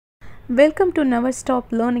Welcome to Never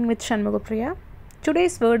Stop Learning with Shanmugapriya.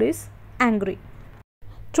 Today's word is angry.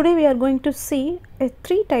 Today we are going to see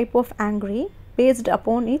three types of angry based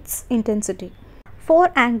upon its intensity.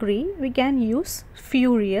 For angry, we can use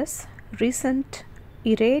furious, resent,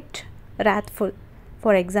 irate, wrathful.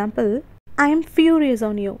 For example, I am furious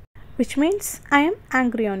on you, which means I am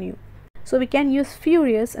angry on you. So we can use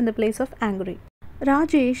furious in the place of angry.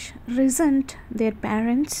 Rajesh resent their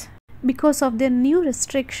parents because of their new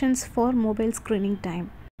restrictions for mobile screening time.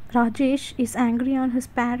 Rajesh is angry on his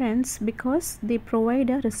parents because they provide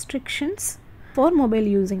restrictions for mobile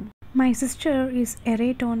using. My sister is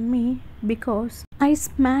irate on me because I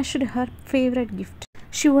smashed her favorite gift.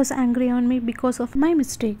 She was angry on me because of my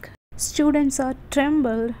mistake. Students are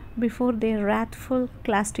trembled before their wrathful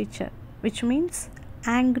class teacher, which means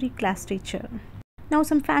angry class teacher. Now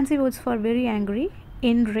some fancy words for very angry: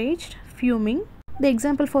 enraged, fuming. The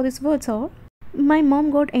example for these words are: my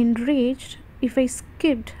mom got enraged if I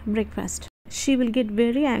skipped breakfast. She will get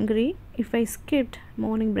very angry if I skipped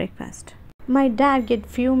morning breakfast. My dad get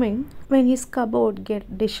fuming when his cupboard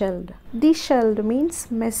get dishevelled. Dishevelled means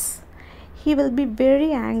mess. He will be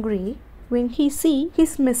very angry when he see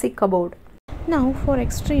his messy cupboard. Now for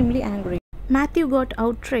extremely angry. Matthew got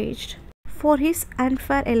outraged for his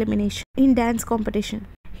unfair elimination in dance competition.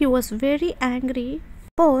 He was very angry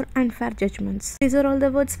for unfair judgments. These are all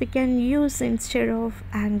the words we can use instead of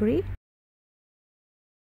angry.